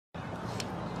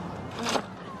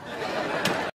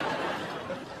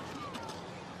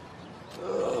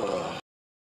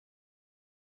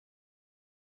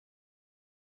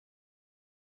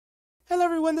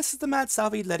everyone, this is the Mad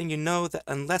Salvi letting you know that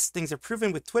unless things are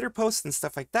proven with Twitter posts and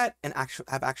stuff like that and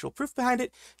have actual proof behind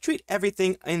it, treat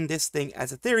everything in this thing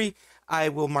as a theory. I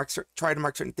will try to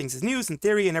mark certain things as news and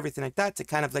theory and everything like that to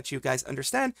kind of let you guys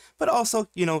understand, but also,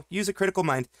 you know, use a critical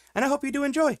mind. And I hope you do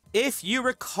enjoy. If you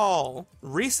recall,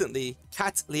 recently,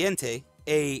 Cat Liente,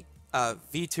 a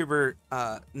VTuber,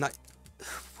 not,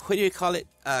 what do you call it?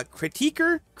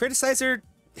 Critiquer, criticizer,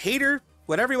 hater,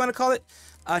 whatever you want to call it.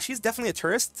 She's definitely a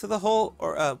tourist to the whole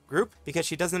group because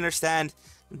she doesn't understand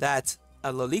that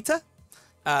Lolita,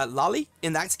 Lolly,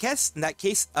 in that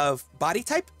case of body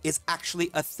type, is actually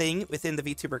a thing within the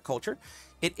VTuber culture.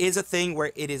 It is a thing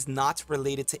where it is not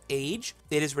related to age,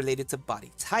 it is related to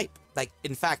body type. Like,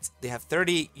 in fact, they have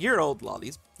 30-year-old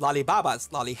lollies,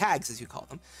 lollibabas, lolly hags as you call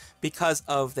them, because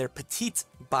of their petite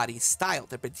body style,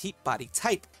 their petite body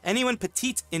type. Anyone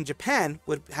petite in Japan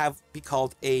would be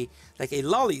called a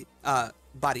lolly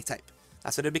body type.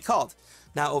 That's what it'd be called.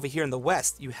 Now over here in the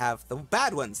West, you have the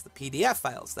bad ones, the PDF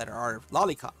files that are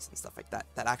lollicops and stuff like that,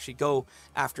 that actually go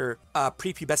after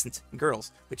prepubescent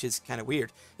girls, which is kind of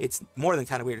weird. It's more than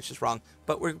kind of weird, it's just wrong.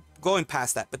 But we're going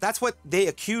past that. But that's what they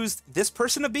accused this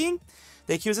person of being.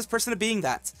 They accused this person of being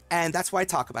that. And that's why I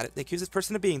talk about it. They accused this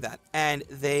person of being that. And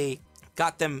they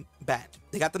got them banned.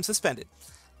 They got them suspended.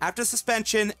 After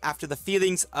suspension, after the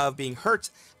feelings of being hurt,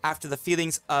 after the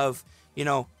feelings of, you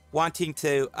know, wanting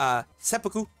to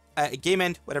seppuku, game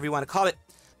end, whatever you want to call it.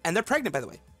 And they're pregnant, by the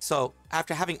way. So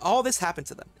after having all this happen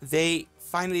to them, they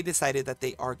finally decided that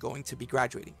they are going to be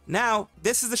graduating. Now,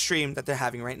 this is the stream that they're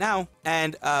having right now.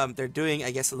 And they're doing,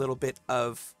 I guess, a little bit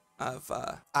of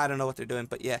I don't know what they're doing,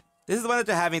 but yeah. This is the one that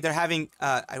they're having. They're having,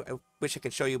 I wish I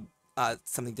could show you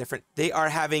something different. They are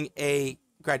having a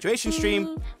graduation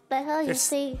stream. But how you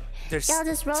see? They're Y'all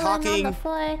just rolling talking on the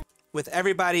floor. with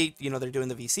everybody. You know, they're doing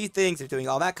the VC things. They're doing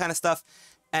all that kind of stuff.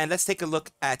 And let's take a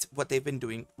look at what they've been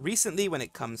doing recently when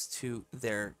it comes to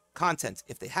their content,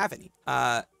 if they have any.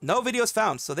 No videos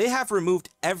found, so they have removed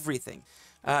everything.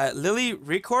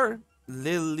 Lilriricore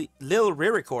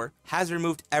has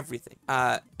removed everything.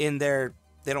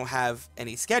 They don't have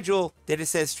any schedule. They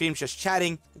just says streams just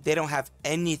chatting. They don't have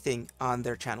anything on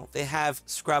their channel. They have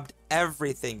scrubbed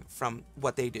everything from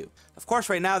what they do. Of course,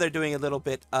 right now they're doing a little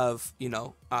bit of, you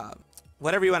know,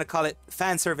 whatever you want to call it,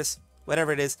 fan service,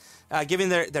 whatever it is, giving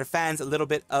their fans a little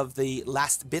bit of the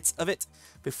last bits of it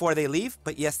before they leave.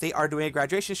 But yes, they are doing a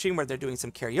graduation stream where they're doing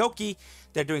some karaoke.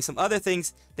 They're doing some other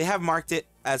things. They have marked it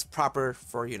as proper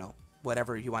for, you know,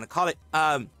 whatever you want to call it.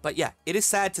 But yeah, it is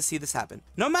sad to see this happen.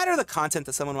 No matter the content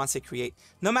that someone wants to create,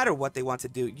 no matter what they want to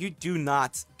do, you do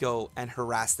not go and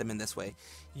harass them in this way.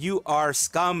 You are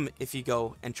scum if you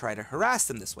go and try to harass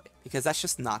them this way, because that's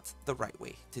just not the right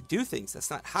way to do things. That's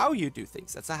not how you do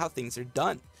things. That's not how things are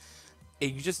done.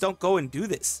 You just don't go and do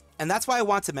this. And that's why I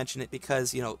want to mention it,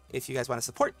 because, you know, if you guys want to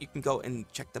support, you can go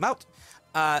and check them out.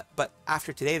 But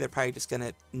after today, they're probably just going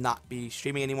to not be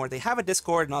streaming anymore. They have a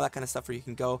Discord and all that kind of stuff where you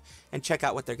can go and check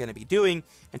out what they're going to be doing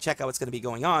and check out what's going to be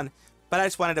going on. But I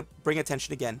just wanted to bring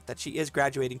attention again that she is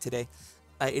graduating today.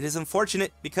 It is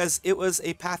unfortunate because it was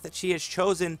a path that she has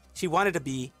chosen. She wanted to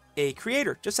be a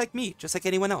creator, just like me, just like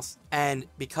anyone else. And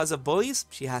because of bullies,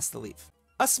 she has to leave.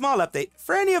 A small update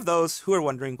for any of those who are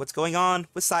wondering what's going on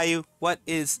with Sayu, what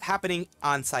is happening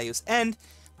on Sayu's end.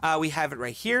 We have it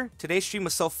right here. Today's stream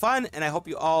was so fun, and I hope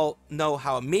you all know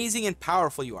how amazing and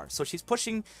powerful you are. So she's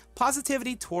pushing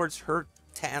positivity towards her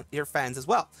fans as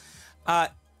well.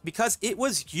 Because it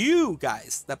was you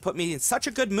guys that put me in such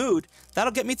a good mood.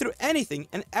 That'll get me through anything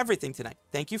and everything tonight.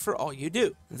 Thank you for all you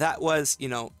do. That was, you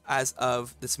know, as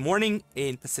of this morning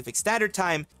in Pacific Standard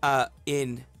Time,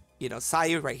 you know,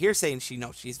 Sayu right here saying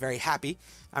she's very happy.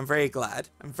 I'm very glad.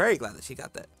 I'm very glad that she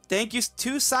got that. Thank you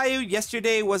to Sayu.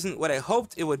 Yesterday wasn't what I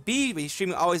hoped it would be, but your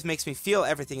streaming always makes me feel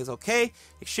everything is okay.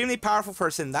 Extremely powerful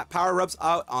person. That power rubs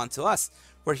out onto us.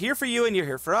 We're here for you and you're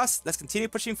here for us. Let's continue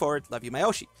pushing forward. Love you,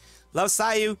 Mayoshi. Love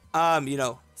Sayu. You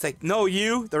know, it's like, no,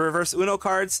 you, the reverse Uno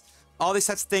cards, all these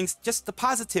types of things. Just the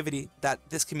positivity that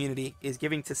this community is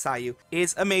giving to Sayu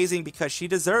is amazing because she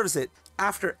deserves it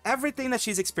after everything that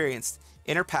she's experienced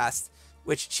in her past,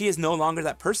 which she is no longer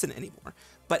that person anymore.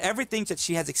 But everything that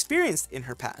she has experienced in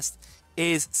her past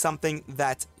is something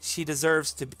that she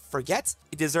deserves to forget.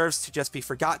 It deserves to just be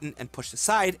forgotten and pushed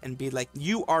aside and be like,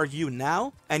 you are you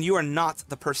now, and you are not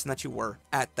the person that you were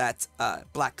at that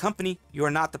black company. You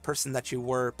are not the person that you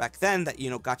were back then that, you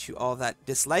know, got you all that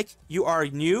dislike. You are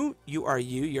new. You are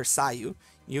you. You're Sayu.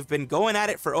 You've been going at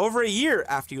it for over a year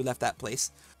after you left that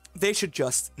place. They should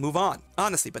just move on,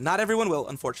 honestly, but not everyone will,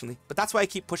 unfortunately. But that's why I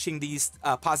keep pushing these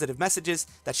positive messages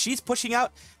that she's pushing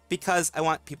out, because I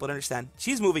want people to understand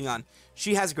she's moving on.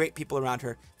 She has great people around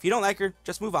her. If you don't like her,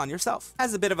 just move on yourself.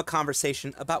 Has a bit of a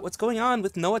conversation about what's going on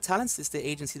with NOA Talents. It's the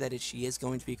agency that she is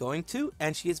going to be going to,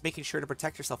 and she is making sure to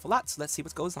protect herself a lot. So let's see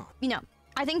what goes on. You know,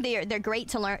 I think they're great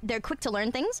to learn. They're quick to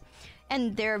learn things,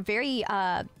 and they're very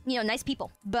nice people.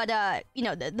 But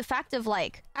the fact of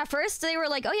like, at first they were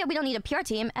like, oh yeah, we don't need a PR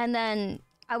team, and then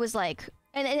I was like,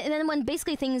 and then when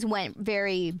basically things went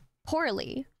very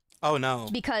poorly. Oh no.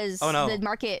 Because the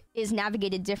market is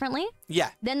navigated differently.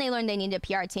 Yeah. Then they learned they need a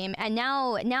PR team, and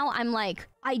now I'm like,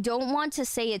 I don't want to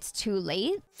say it's too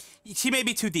late. She may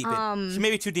be too deep in. She may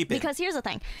be too deep in. Because here's the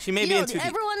thing. She may be in too deep.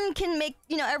 Everyone can make,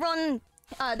 everyone.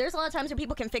 There's a lot of times where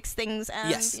people can fix things,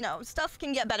 and stuff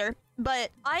can get better. But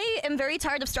I am very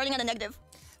tired of starting at a negative.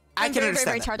 I'm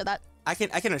very tired of that. I can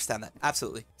understand that,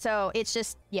 absolutely. So it's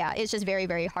just very,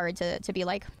 very hard to be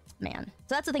like, man.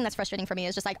 So that's the thing that's frustrating for me,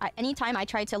 is just like anytime I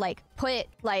try to like put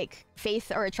like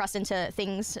faith or trust into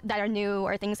things that are new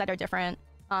or things that are different,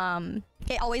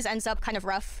 it always ends up kind of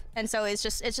rough. And so it's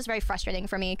just very frustrating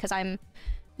for me, because I'm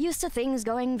used to things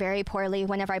going very poorly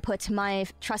whenever I put my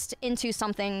trust into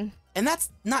something. And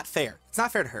that's not fair. It's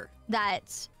not fair to her. That,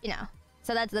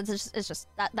 so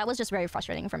that was just very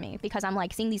frustrating for me, because I'm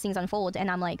like seeing these things unfold, and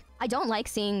I'm like, I don't like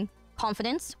seeing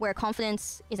confidence where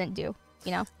confidence isn't due,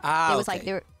 It was like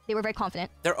they were very confident.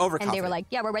 They're overconfident. And they were like,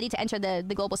 yeah, we're ready to enter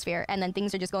the global sphere, and then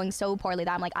things are just going so poorly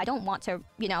that I'm like, I don't want to,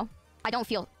 I don't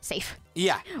feel safe.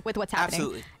 Yeah. With what's happening.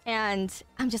 Absolutely. And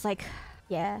I'm just like,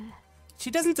 yeah.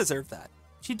 She doesn't deserve that.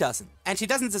 She doesn't. And she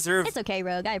doesn't deserve... It's okay,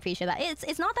 Rogue. I appreciate that.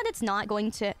 It's not that it's not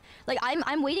going to... Like,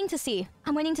 I'm waiting to see.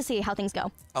 I'm waiting to see how things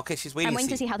go. Okay, she's waiting I'm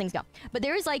waiting to see how things go. But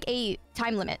there is, like, a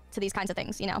time limit to these kinds of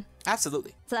things,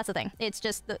 Absolutely. So that's the thing. It's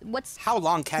just... How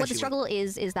long can she What the struggle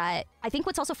is that... I think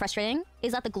what's also frustrating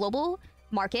is that the global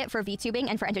market for VTubing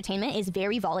and for entertainment is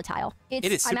very volatile. It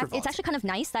is super volatile. It's actually kind of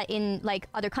nice that in like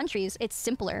other countries it's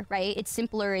simpler, right? It's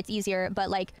simpler, it's easier. But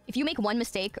like if you make one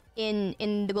mistake in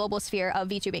the global sphere of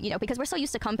VTubing, because we're so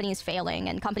used to companies failing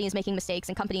and companies making mistakes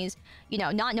and companies,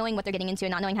 not knowing what they're getting into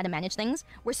and not knowing how to manage things.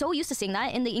 We're so used to seeing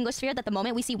that in the English sphere that the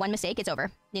moment we see one mistake, it's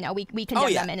over. We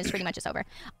condemn them and it's pretty much just over.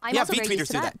 I'm also very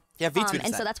used to that. Yeah, VTubers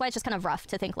and so that's why it's just kind of rough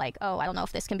to think like, oh, I don't know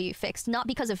if this can be fixed. Not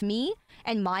because of me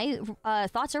and my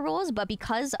thoughts or rules, but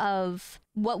because of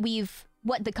what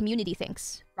the community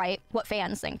thinks, right? What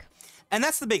fans think. And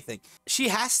that's the big thing. She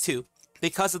has to,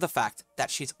 because of the fact that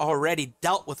she's already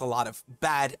dealt with a lot of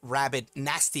bad, rabid,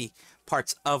 nasty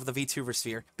parts of the VTuber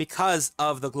sphere because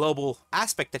of the global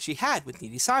aspect that she had with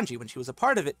Nijisanji when she was a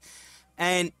part of it,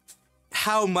 and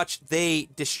how much they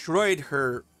destroyed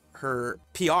her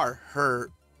PR,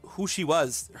 who she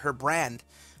was, her brand,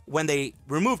 when they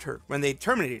removed her, when they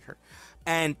terminated her.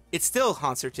 And it still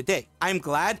haunts her today. I'm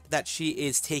glad that she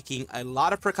is taking a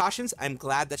lot of precautions. I'm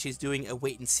glad that she's doing a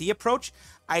wait and see approach.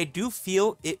 I do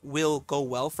feel it will go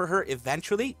well for her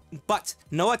eventually, but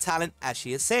NOA Talent, as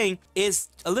she is saying, is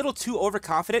a little too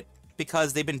overconfident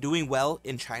because they've been doing well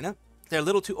in China. They're a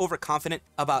little too overconfident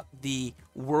about the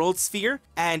world sphere,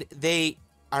 and they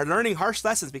are learning harsh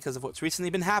lessons because of what's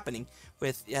recently been happening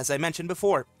with, as I mentioned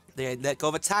before, they let go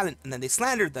of a talent and then they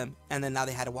slandered them and then now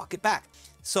they had to walk it back.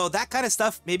 So that kind of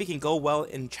stuff maybe can go well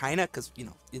in China because,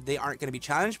 they aren't going to be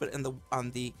challenged, but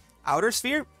on the outer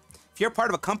sphere, if you're part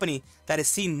of a company that is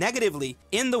seen negatively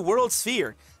in the world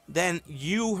sphere, then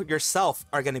you yourself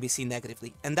are going to be seen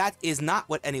negatively. And that is not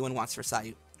what anyone wants for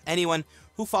Sayu. Anyone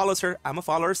who follows her, I'm a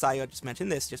follower of Sayu, I just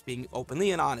mentioned this, just being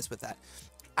openly and honest with that.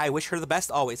 I wish her the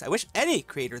best always. I wish any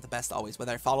creator the best always,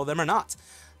 whether I follow them or not.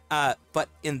 But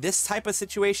in this type of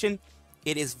situation,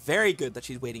 it is very good that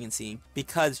she's waiting and seeing,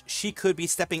 because she could be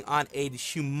stepping on a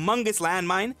humongous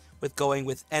landmine with going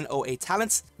with NOA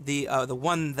Talents, the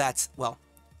one that's, well,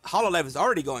 HoloLive is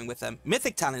already going with them.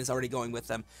 Mythic Talent is already going with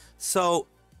them. So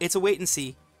it's a wait and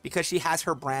see, because she has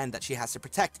her brand that she has to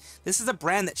protect. This is a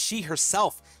brand that she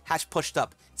herself has pushed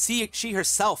up. She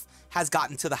herself has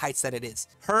gotten to the heights that it is.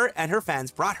 Her and her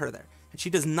fans brought her there, and she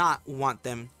does not want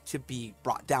them to be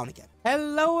brought down again.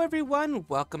 Hello everyone,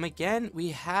 welcome again. We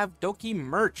have Doki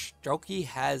merch. Doki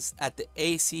has at the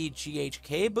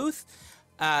ACGHK booth,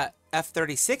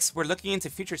 F36, we're looking into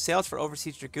future sales for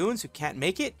overseas dragoons who can't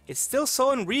make it. It's still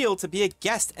so unreal to be a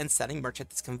guest and selling merch at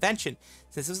this convention,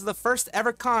 since this is the first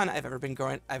ever con I've ever been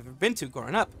to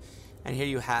growing up. And here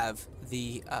you have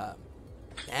the,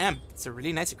 damn, it's a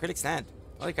really nice acrylic stand.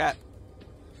 Holy crap.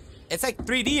 It's like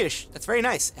 3D-ish. That's very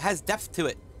nice. It has depth to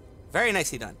it. Very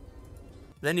nicely done.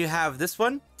 Then you have this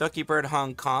one, Dokibird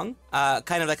Hong Kong.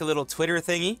 Kind of like a little Twitter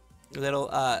thingy. A little,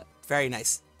 very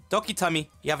nice. Doki Tummy,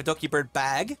 you have a Dokibird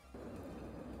bag.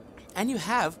 And you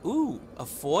have, ooh, a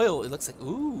foil. It looks like,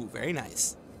 ooh, very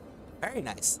nice. Very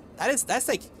nice.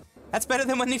 That's better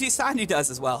than what Nijisanji does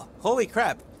as well. Holy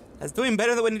crap. That's doing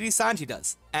better than what Nijisanji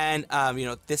does. And, you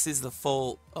know, this is the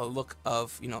full look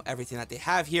of, you know, everything that they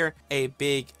have here. A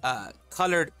big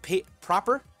colored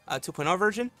proper 2.0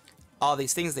 version. All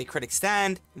these things, the acrylic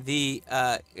stand, the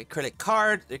acrylic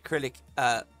card, the acrylic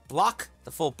block,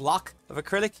 the full block of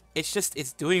acrylic.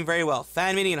 It's doing very well.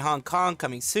 Fan meeting in Hong Kong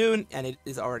coming soon, and it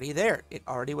is already there. It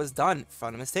already was done, if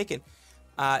I'm not mistaken.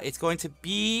 It's going to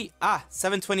be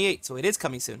 7/28, so it is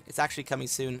coming soon. It's actually coming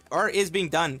soon, or is being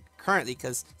done currently,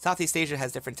 because Southeast Asia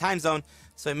has different time zone,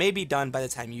 so it may be done by the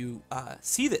time you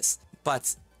see this.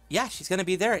 But yeah, she's going to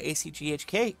be there at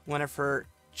ACGHK, one of her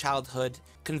childhood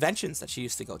conventions that she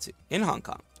used to go to in Hong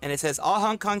Kong. And it says all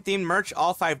Hong Kong themed merch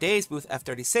all 5 days, booth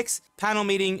F36, panel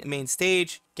meeting, main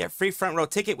stage, get free front row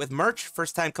ticket with merch,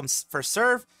 first time comes first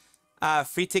serve,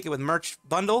 free ticket with merch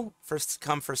bundle, first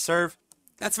come first serve.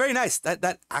 That's very nice.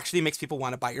 That actually makes people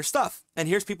want to buy your stuff. And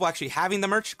here's people actually having the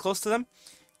merch close to them.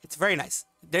 It's very nice.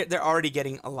 They're already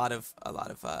getting a lot of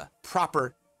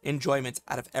proper enjoyment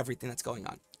out of everything that's going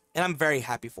on. And I'm very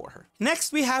happy for her.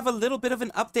 Next, we have a little bit of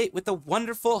an update with the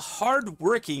wonderful,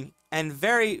 hard-working, and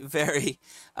very, very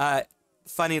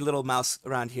funny little mouse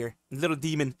around here. Little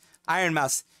demon, Iron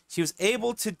Mouse. She was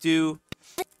able to do...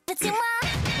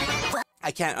 I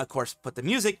can't, of course, put the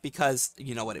music because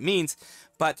you know what it means.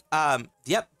 But,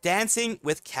 yep, Dancing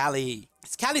with Callie.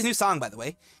 It's Callie's new song, by the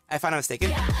way, if I'm not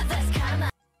mistaken.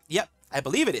 Yep, I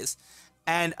believe it is.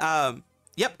 And,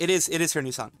 yep, it is her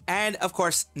new song. And, of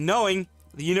course, knowing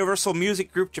the Universal Music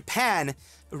Group Japan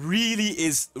really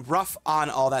is rough on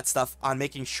all that stuff, on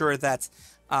making sure that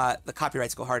the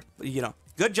copyrights go hard. You know,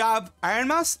 good job, Iron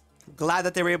Mouse. Glad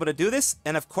that they were able to do this.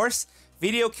 And, of course,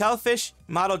 Video Kelfish,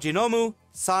 Model Jinomu,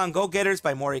 Song Go Getters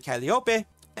by Mori Calliope.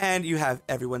 And you have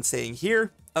everyone saying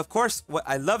here, of course, what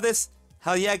I love this.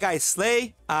 Hell yeah, guys,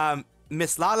 slay.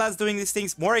 Miss Lala's doing these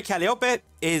things. Mori Calliope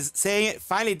is saying it,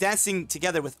 finally dancing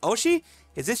together with Oshi.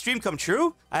 Is this dream come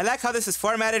true? I like how this is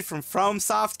formatted from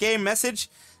FromSoft game message.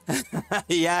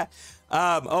 Yeah.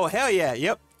 Oh, hell yeah.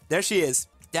 Yep. There she is.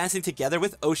 Dancing together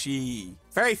with Oshi.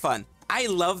 Very fun. I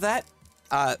love that.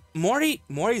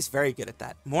 Mori's very good at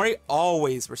that. Mori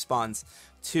always responds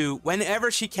to, whenever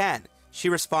she can, she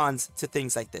responds to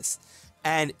things like this.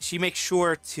 And she makes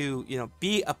sure to, you know,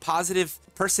 be a positive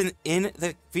person in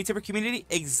the VTuber community,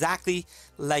 exactly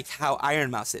like how Iron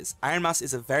Mouse is. Iron Mouse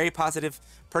is a very positive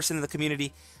person in the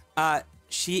community.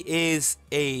 She is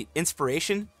a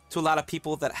inspiration to a lot of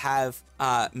people that have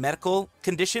medical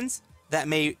conditions that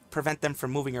may prevent them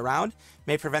from moving around,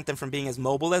 may prevent them from being as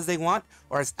mobile as they want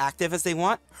or as active as they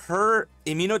want. Her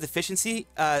immunodeficiency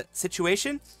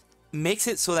situation makes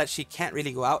it so that she can't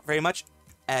really go out very much.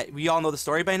 We all know the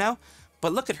story by now,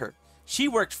 but look at her. She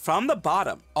worked from the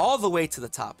bottom all the way to the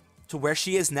top to where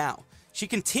she is now. She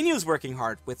continues working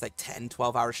hard with like 10,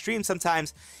 12-hour streams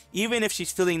sometimes. Even if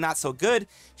she's feeling not so good,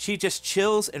 she just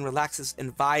chills and relaxes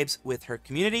and vibes with her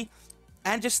community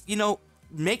and just, you know,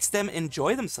 makes them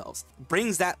enjoy themselves,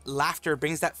 brings that laughter,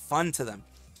 brings that fun to them.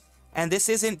 And this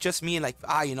isn't just me like,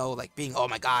 you know, like being, oh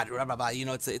my God, blah, blah, blah. You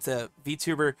know, it's a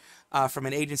VTuber from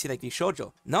an agency like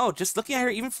Nishoujo. No, just looking at her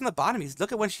even from the bottom,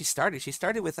 look at when she started. She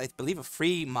started with, I believe, a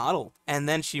free model, and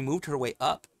then she moved her way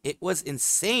up. It was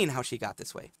insane how she got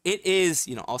this way. It is,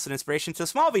 you know, also an inspiration to a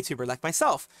small VTuber like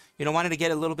myself, you know, wanting to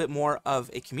get a little bit more of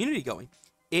a community going.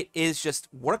 It is just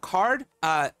work hard,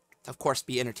 of course,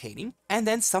 be entertaining, and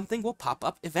then something will pop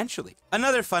up eventually.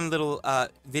 Another fun little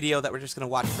video that we're just going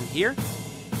to watch from here.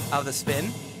 Of the spin.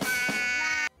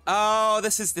 Oh,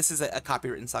 this is a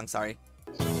copywritten song, sorry.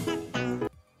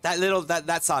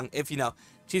 That song, if you know.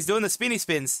 She's doing the spinny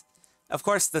spins. Of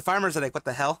course, the farmers are like, what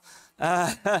the hell?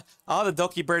 All the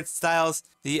Dokibird styles,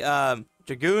 the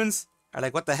Dragoons are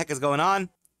like, what the heck is going on?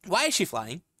 Why is she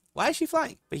flying? Why is she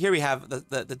flying? But here we have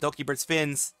the Dokibird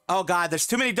spins. Oh God, there's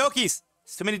too many Dokis.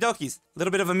 There's too many Dokis. A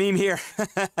little bit of a meme here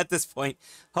at this point.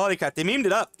 Holy crap, they memed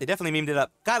it up. They definitely memed it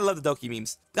up. Gotta love the Doki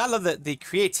memes. Gotta love the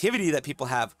creativity that people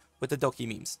have with the Doki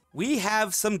memes. We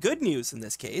have some good news in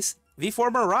this case. V4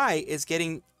 Mirai is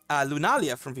getting,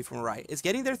 Lunalia from V4 Mirai is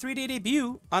getting their 3-day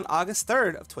debut on August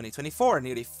 3rd of 2024,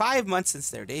 nearly 5 months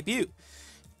since their debut.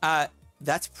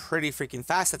 That's pretty freaking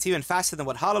fast. That's even faster than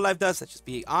what HoloLive does. Let's just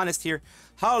be honest here.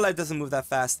 HoloLive doesn't move that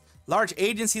fast. Large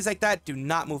agencies like that do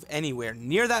not move anywhere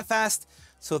near that fast.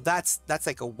 So that's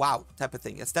like a wow type of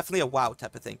thing. It's definitely a wow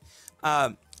type of thing.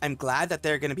 I'm glad that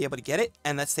they're going to be able to get it.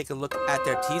 And let's take a look at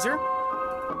their teaser.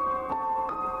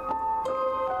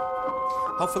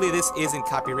 Hopefully this isn't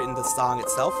copywritten, the song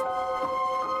itself.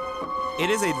 It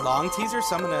is a long teaser,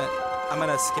 so I'm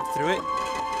gonna skip through it.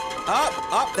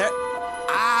 There.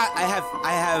 Ah,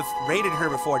 I have rated her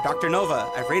before. Dr. Nova,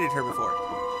 I've rated her before.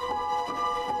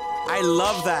 I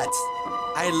love that.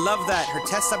 I love that. Her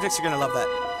test subjects are gonna love that.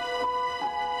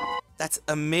 That's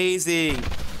amazing.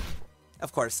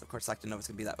 Of course, Dr. Nova's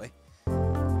gonna be that way.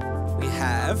 We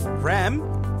have Rem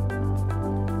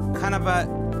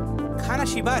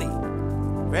Kanashibari.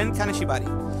 Ren Kanashibari.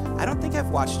 I don't think I've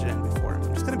watched Ren before.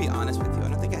 I'm just gonna be honest with you. I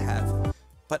don't think I have.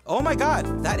 But oh my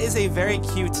god, that is a very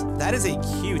cute. That is a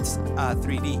cute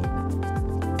 3D.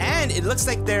 And it looks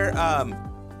like their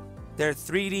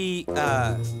 3D.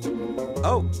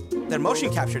 Oh, their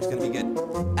motion capture is gonna be good.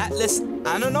 Alias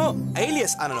Anono.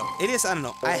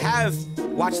 I have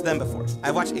watched them before.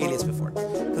 I've watched Alias before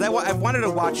because I've wanted to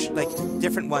watch like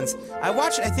different ones. I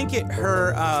watched. I think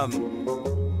her.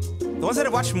 The ones that I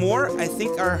watched more, I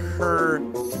think, are her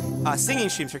singing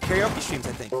streams, her karaoke streams,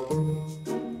 I think.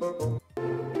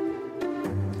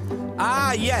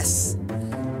 Ah, yes.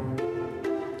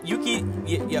 Yuki,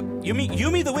 yep.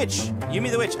 Yumi the Witch. Yumi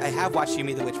the Witch. I have watched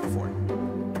Yumi the Witch before.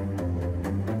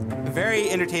 Very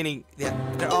entertaining. Yeah,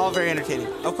 they're all very entertaining.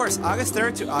 Of course, August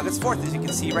 3rd to August 4th, as you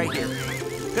can see right here.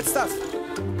 Good stuff.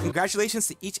 Congratulations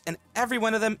to each and every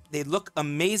one of them. They look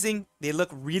amazing. They look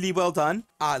really well done.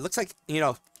 It looks like, you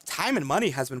know, time and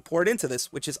money has been poured into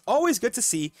this, which is always good to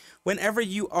see whenever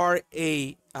you are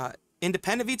a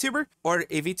independent VTuber or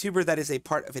a VTuber that is a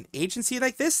part of an agency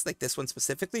like this one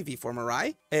specifically, V4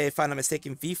 Mirai. If I'm not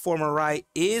mistaken, V4 Mirai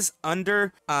is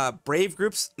under Brave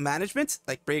Group's management,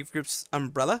 like Brave Group's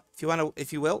umbrella,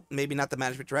 if you will, maybe not the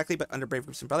management directly, but under Brave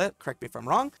Group's umbrella. Correct me if I'm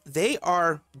wrong. They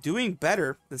are doing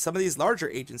better than some of these larger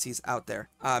agencies out there.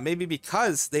 Maybe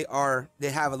because they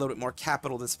have a little bit more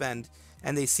capital to spend,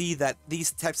 and they see that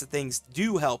these types of things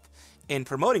do help in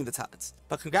promoting the talents.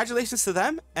 But congratulations to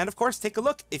them, and of course, take a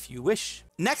look if you wish.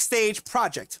 NextStage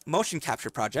project, motion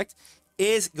capture project,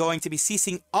 is going to be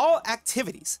ceasing all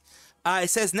activities. It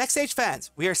says, NextStage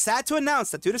fans, we are sad to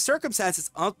announce that due to circumstances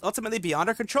ultimately beyond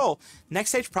our control,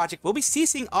 NextStage project will be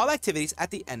ceasing all activities at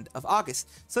the end of August.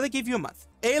 So they give you a month.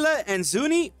 Ayla and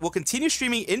Zuni will continue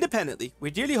streaming independently.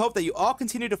 We dearly hope that you all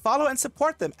continue to follow and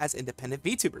support them as independent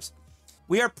VTubers.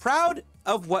 We are proud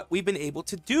of what we've been able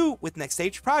to do with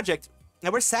NextStage project,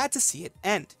 and we're sad to see it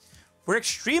end. We're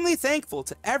extremely thankful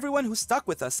to everyone who stuck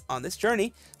with us on this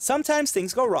journey. Sometimes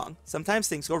things go wrong. Sometimes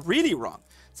things go really wrong.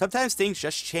 Sometimes things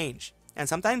just change. And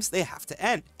sometimes they have to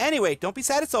end. Anyway, don't be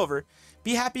sad it's over.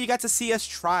 Be happy you got to see us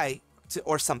try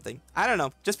or something. I don't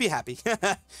know. Just be happy.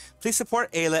 Please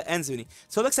support Ayla and Zuni.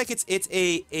 So it looks like it's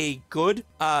a good,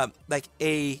 like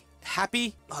a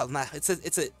happy, well, nah, it's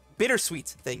a bittersweet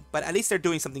thing, but at least they're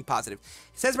doing something positive.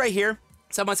 It says right here,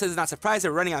 someone says it's not surprised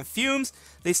they're running on fumes.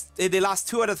 They lost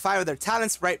 2 out of 5 of their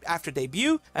talents right after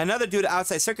debut. Another due to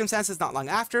outside circumstances not long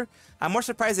after. I'm more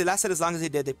surprised they lasted as long as they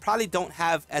did. They probably don't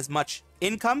have as much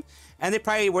income, and they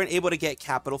probably weren't able to get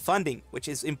capital funding, which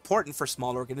is important for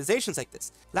small organizations like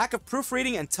this. Lack of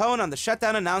proofreading and tone on the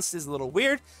shutdown announced is a little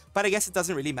weird, but I guess it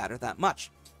doesn't really matter that much.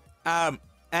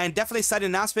 And definitely sudden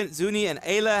announcement, Zuni and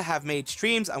Ayla have made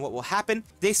streams on what will happen.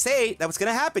 They say that what's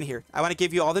going to happen here. I want to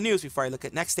give you all the news before I look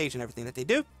at NextStage and everything that they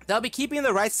do. They'll be keeping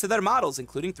the rights to their models,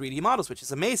 including 3D models, which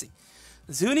is amazing.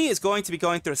 Zuni is going to be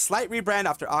going through a slight rebrand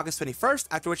after August 21st,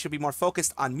 after which he'll be more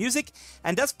focused on music,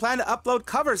 and does plan to upload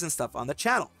covers and stuff on the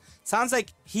channel. Sounds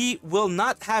like he will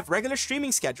not have regular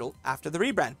streaming schedule after the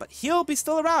rebrand, but he'll be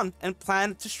still around and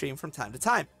plan to stream from time to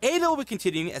time. Ayla will be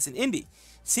continuing as an indie.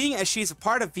 Seeing as she's a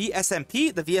part of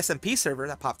VSMP, the VSMP server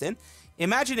that popped in,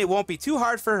 imagine it won't be too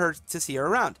hard for her to see her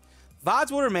around.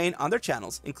 VODs will remain on their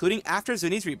channels, including after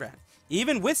Zuni's rebrand.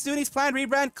 Even with Zuni's planned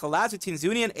rebrand, collabs between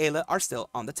Zuni and Ayla are still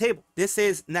on the table. This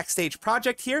is NextStage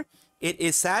project here. It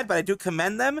is sad, but I do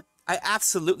commend them. I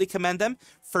absolutely commend them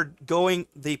for going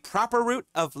the proper route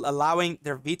of allowing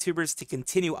their VTubers to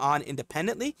continue on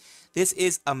independently. This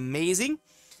is amazing.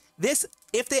 This,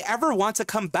 if they ever want to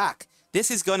come back, this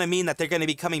is going to mean that they're going to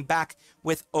be coming back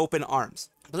with open arms.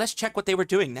 But let's check what they were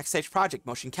doing. NextStage project,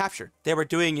 motion capture. They were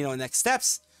doing, next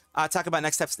steps. Talk about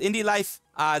next steps to indie life.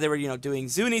 They were, doing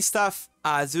Zuni stuff.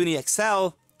 Zuni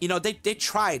Excel. They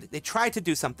tried. They tried to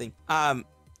do something.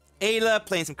 Ayla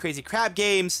playing some crazy crab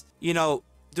games.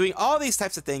 Doing all these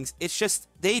types of things. It's just,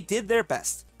 they did their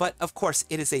best. But of course,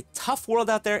 it is a tough world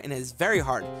out there, and it is very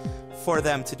hard for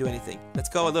them to do anything. Let's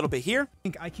go a little bit here. I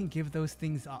think I can give those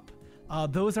things up.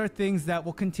 Those are things that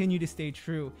will continue to stay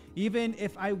true. Even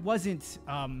if I wasn't,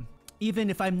 even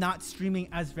if I'm not streaming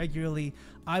as regularly,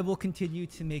 I will continue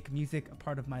to make music a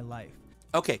part of my life.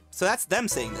 Okay, so that's them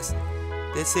saying this.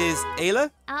 This is Ayla.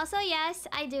 Also, yes,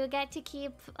 I do get to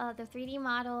keep the 3D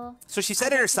model. So she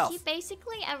said it herself.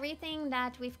 Basically, everything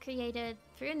that we've created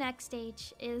through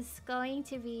NextStage is going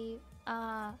to be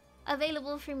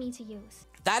available for me to use.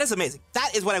 That is amazing.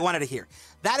 That is what I wanted to hear.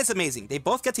 That is amazing. They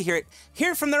both get to hear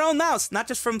it from their own mouths, not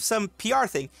just from some PR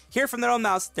thing. Hear from their own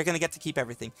mouths. They're going to get to keep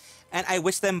everything. And I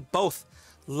wish them both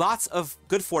lots of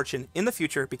good fortune in the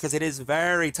future, because it is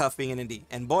very tough being an indie.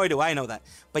 And boy, do I know that.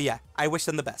 But yeah, I wish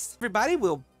them the best. Everybody,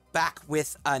 we'll back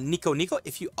with Nico Nico.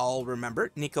 If you all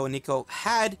remember, Nico Nico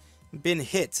had been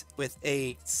hit with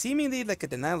a seemingly like a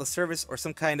denial of service or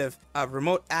some kind of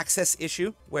remote access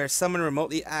issue where someone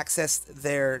remotely accessed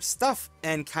their stuff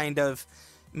and kind of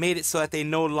made it so that they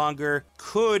no longer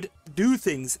could do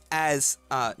things as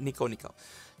Nico Nico.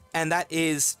 And that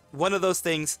is one of those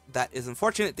things that is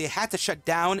unfortunate. They had to shut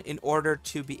down in order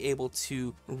to be able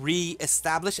to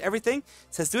re-establish everything. It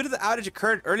says, due to the outage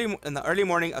occurred in the early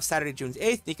morning of Saturday, June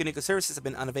 8th, Nico Nico services have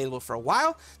been unavailable for a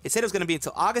while. They said it was going to be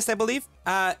until August, I believe.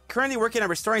 Currently working on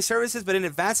restoring services, but in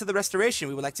advance of the restoration,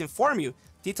 we would like to inform you.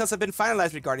 Details have been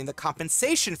finalized regarding the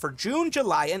compensation for June,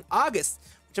 July, and August,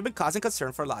 which have been causing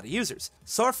concern for a lot of users.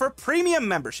 So for premium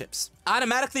memberships,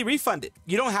 automatically refunded.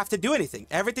 You don't have to do anything.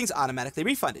 Everything's automatically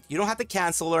refunded. You don't have to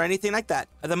cancel or anything like that.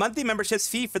 The monthly membership's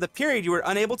fee for the period you were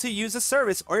unable to use the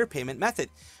service or your payment method.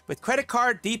 With credit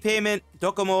card, D-Payment,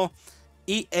 Docomo,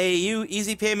 EAU,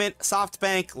 Easy Payment,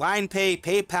 SoftBank, Line Pay,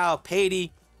 PayPal,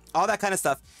 Paydi, all that kind of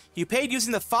stuff. You paid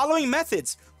using the following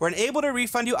methods. We're unable to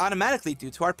refund you automatically due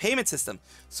to our payment system.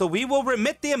 So we will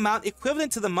remit the amount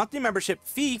equivalent to the monthly membership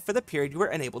fee for the period you were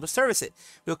unable to service it.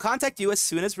 We'll contact you as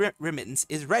soon as remittance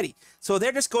is ready. So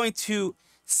they're just going to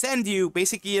send you,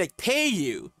 basically like pay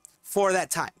you for that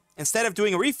time. Instead of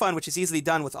doing a refund, which is easily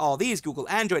done with all these, Google,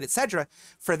 Android, etc.,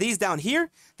 for these down here,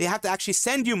 they have to actually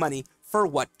send you money for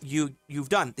what you've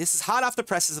done. This is hot off the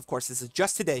presses, of course. This is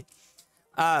just today.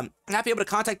 Not be able to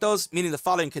contact those, meaning the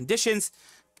following conditions.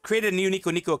 Created a new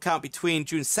Nico Nico account between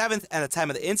June 7th and the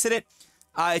time of the incident.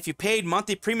 If you paid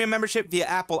monthly premium membership via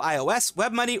Apple iOS,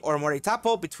 WebMoney, or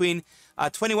Moritapo between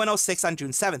 2106 on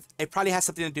June 7th. It probably has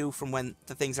something to do from when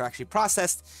the things are actually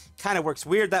processed. Kind of works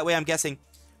weird that way, I'm guessing.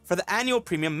 For the annual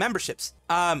premium memberships,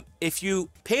 if you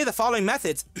pay the following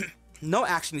methods, no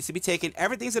action needs to be taken.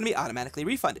 Everything's going to be automatically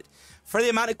refunded. For the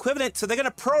amount equivalent, so they're going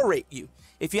to prorate you.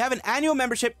 If you have an annual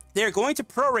membership, they're going to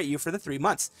prorate you for the 3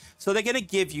 months. So they're going to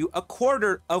give you a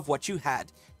quarter of what you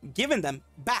had given them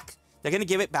back. They're going to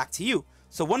give it back to you.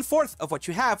 So 1/4 of what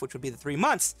you have, which would be the 3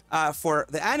 months for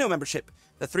the annual membership.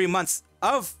 The 3 months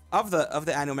of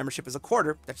the annual membership is a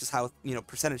quarter. That's just how, you know,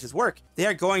 percentages work. They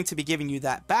are going to be giving you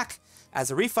that back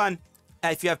as a refund.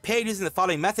 If you have paid using the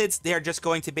following methods, they are just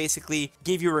going to basically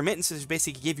give you remittances,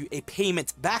 basically give you a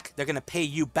payment back. They're going to pay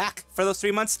you back for those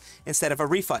 3 months instead of a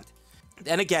refund.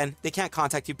 And again, they can't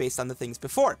contact you based on the things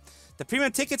before. The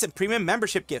premium tickets and premium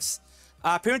membership gifts.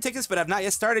 Premium tickets, but have not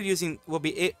yet started using, will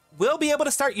be able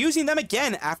to start using them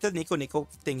again after the Nico Nico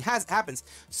thing happens.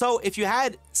 So if you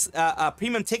had a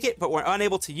premium ticket but were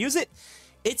unable to use it,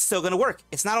 it's still going to work.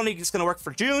 It's not only just going to work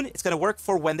for June, it's going to work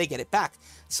for when they get it back.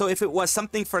 So if it was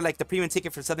something for like the premium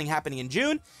ticket for something happening in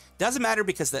June, doesn't matter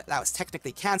because that was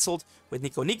technically canceled with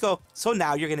Nico Nico. So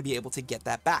now you're going to be able to get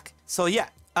that back. So yeah,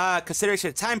 consideration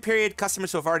of time period,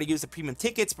 customers who have already used the premium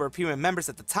tickets but were premium members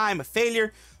at the time of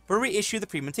failure will reissue the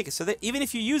premium tickets. So that even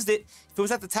if you used it, if it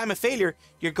was at the time of failure,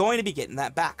 you're going to be getting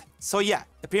that back. So yeah,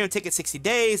 the premium ticket 60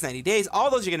 days, 90 days,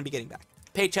 all those you're going to be getting back.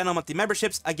 Paid channel monthly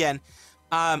memberships, again,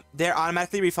 they're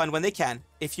automatically refund when they can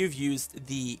if you've used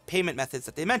the payment methods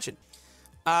that they mentioned.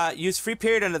 Use free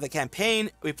period under the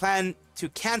campaign. We plan to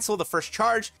cancel the first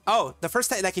charge. Oh, the first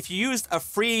time, like if you used a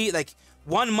free, like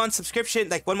 1 month subscription,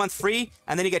 like 1 month free,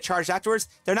 and then you get charged afterwards,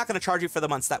 they're not going to charge you for the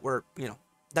months that were, you know,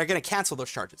 they're going to cancel those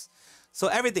charges. So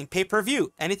everything,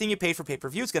 pay-per-view, anything you paid for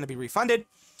pay-per-view is going to be refunded.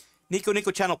 Nico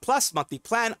Nico Channel Plus monthly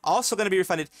plan also going to be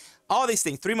refunded. All these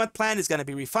things, 3-month plan is going to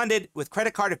be refunded with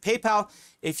credit card or PayPal.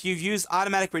 If you've used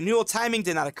automatic renewal, timing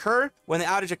did not occur when the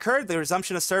outage occurred. The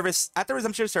resumption of service, at the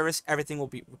resumption of service, everything will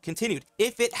be continued.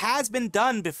 If it has been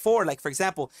done before, like for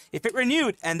example, if it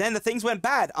renewed and then the things went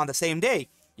bad on the same day,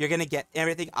 you're going to get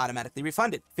everything automatically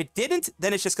refunded. If it didn't,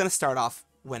 then it's just going to start off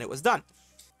when it was done.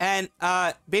 And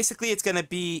basically, it's going to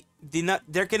be,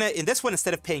 they're going to, in this one,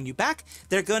 instead of paying you back,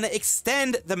 they're going to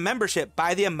extend the membership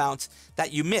by the amount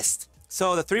that you missed.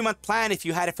 So the 3-month plan, if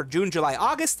you had it for June, July,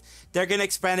 August, they're going to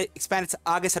expand it to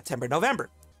August, September, November.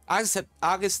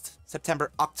 August,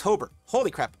 September, October.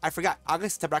 Holy crap. I forgot.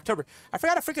 August, September, October. I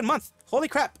forgot a freaking month. Holy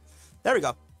crap. There we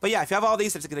go. But yeah, if you have all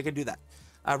these, it's going to do that.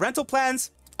 Rental plans.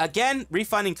 Again,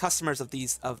 refunding customers of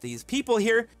these people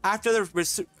here. After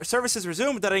the services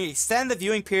resume, they're going to extend the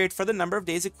viewing period for the number of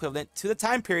days equivalent to the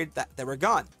time period that they were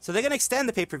gone. So they're going to extend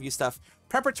the pay-per-view stuff.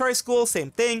 Preparatory school, same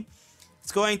thing.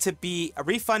 It's going to be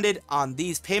refunded on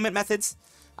these payment methods.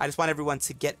 I just want everyone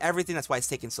to get everything. That's why it's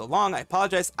taking so long. I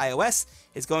apologize. iOS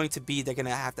is going to be, they're going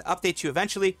to have to update you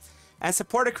eventually. And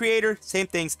support a creator, same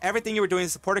things. Everything you were doing to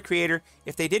support a creator.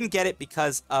 If they didn't get it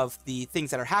because of the things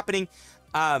that are happening,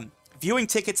 viewing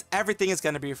tickets, everything is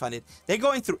going to be refunded. They're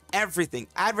going through everything.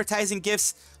 Advertising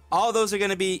gifts, all those are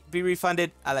going to be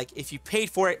refunded. Like if you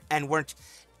paid for it and weren't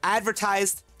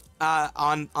advertised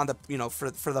on the, you know,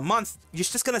 for the month, you're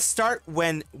just going to start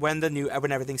when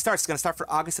everything starts. It's going to start for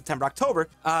August, September, October.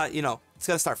 You know, it's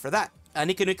going to start for that.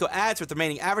 Nico Nico ads with the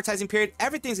remaining advertising period,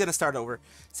 everything's going to start over.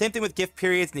 Same thing with gift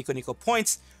periods. Nico Nico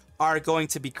points are going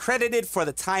to be credited for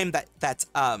the time that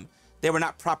they were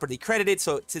not properly credited.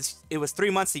 So since it was 3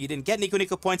 months that you didn't get Nico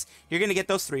Nico points, you're going to get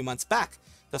those 3 months back.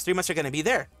 Those 3 months are going to be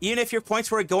there. Even if your points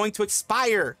were going to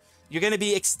expire, you're going to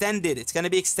be extended. It's going to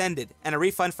be extended, and a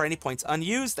refund for any points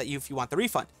unused that if you want the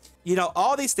refund. You know,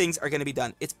 all these things are going to be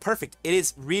done. It's perfect. It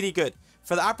is really good.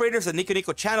 For the operators of Nico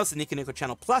Nico channels, the Nico Nico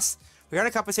channel plus,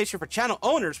 regarding compensation for channel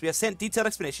owners, we have sent detailed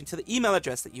explanation to the email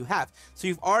address that you have. So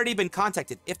you've already been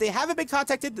contacted. If they haven't been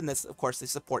contacted, then this, of course, they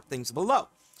support things below.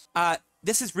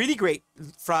 This is really great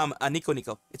from Nico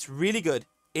Nico. It's really good.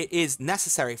 It is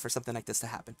necessary for something like this to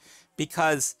happen,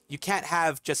 because you can't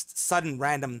have just sudden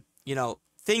random, you know,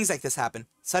 things like this happen.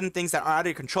 Sudden things that are out of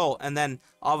your control, and then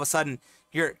all of a sudden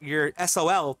you're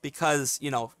SOL because,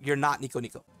 you know, you're not Nico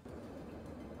Nico.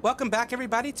 Welcome back,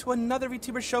 everybody, to another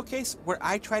VTuber Showcase, where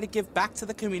I try to give back to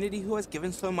the community who has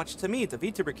given so much to me, the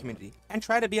VTuber community, and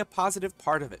try to be a positive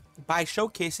part of it by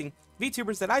showcasing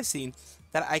VTubers that I've seen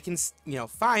that I can, you know,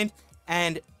 find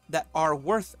and that are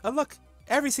worth a look.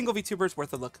 Every single VTuber is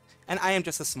worth a look, and I am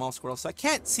just a small squirrel, so I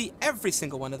can't see every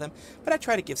single one of them, but I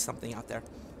try to give something out there.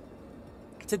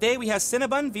 Today we have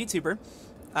Cinnabon VTuber,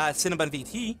 Cinnabon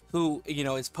VT, who, you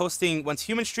know, is posting Once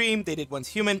Human stream. They did Once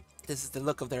Human. This is the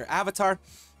look of their avatar.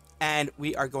 And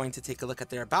we are going to take a look at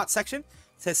their about section. It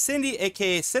says, Cindy,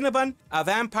 aka Cinnabon, a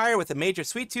vampire with a major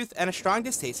sweet tooth and a strong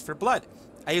distaste for blood.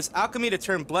 I use alchemy to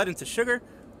turn blood into sugar.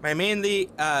 I mainly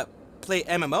play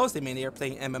MMOs. They mainly are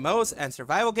playing MMOs and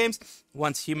survival games.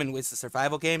 Once Human was the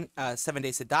survival game. 7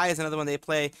 Days to Die is another one they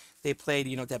play. They played,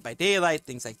 you know, Dead by Daylight,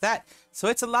 things like that. So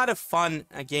it's a lot of fun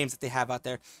games that they have out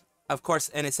there. Of course,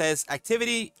 and it says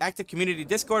active community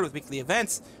Discord with weekly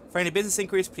events. For any business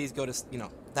inquiries, please go to, you know,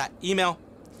 that email.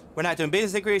 We're not doing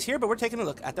business inquiries here, but we're taking a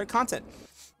look at their content.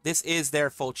 This is their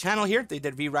full channel here. They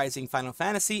did V-Rising, Final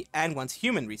Fantasy, and Once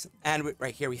Human recent. And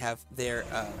right here we have their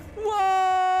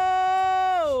Whoa!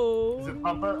 Is it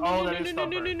Pumper? Oh, that is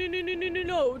Pumper.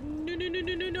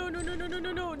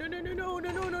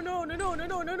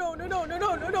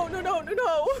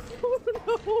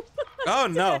 Oh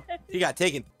no, he got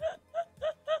taken.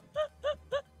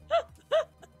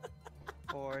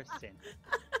 Or sin.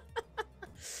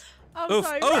 I'm oof,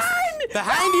 sorry. oof. Run!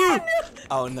 Behind you!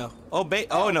 Oh no. Oh,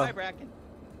 oh no. Hi, Bracken.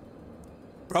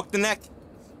 Broke the neck.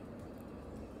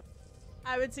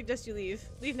 I would suggest you leave.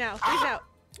 Leave now. Leave now.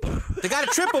 They got a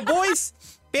triple, boys.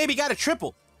 Baby got a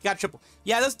triple. Got a triple.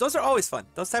 Yeah, those are always fun.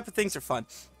 Those type of things are fun.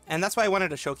 And that's why I wanted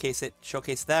to showcase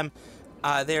them.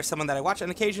 They're someone that I watch on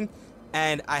occasion,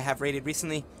 and I have rated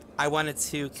recently. I wanted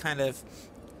to kind of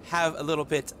have a little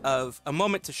bit of a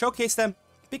moment to showcase them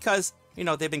because, you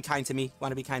know, they've been kind to me,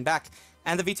 want to be kind back,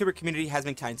 and the VTuber community has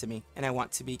been kind to me, and I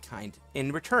want to be kind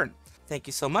in return. Thank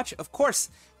you so much. Of course,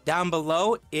 down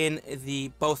below in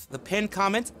both the pinned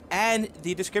comment and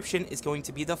the description is going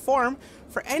to be the form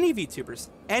for any VTubers,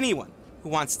 anyone who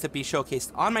wants to be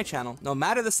showcased on my channel, no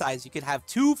matter the size. You could have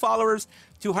 2 followers,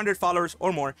 200 followers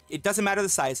or more. It doesn't matter the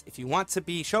size. If you want to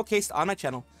be showcased on my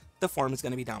channel, the form is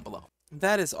going to be down below.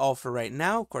 That is all for right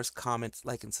now. Of course, comment,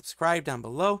 like, and subscribe down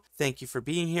below. Thank you for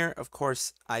being here. Of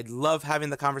course, I love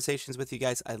having the conversations with you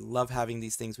guys. I love having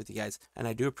these things with you guys, and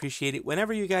I do appreciate it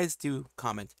whenever you guys do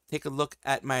comment. Take a look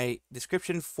at my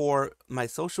description for my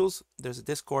socials. There's a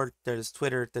Discord, there's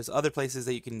Twitter, there's other places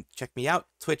that you can check me out,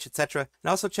 Twitch, etc.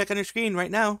 And also check on your screen right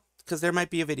now, because there might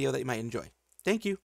be a video that you might enjoy. Thank you.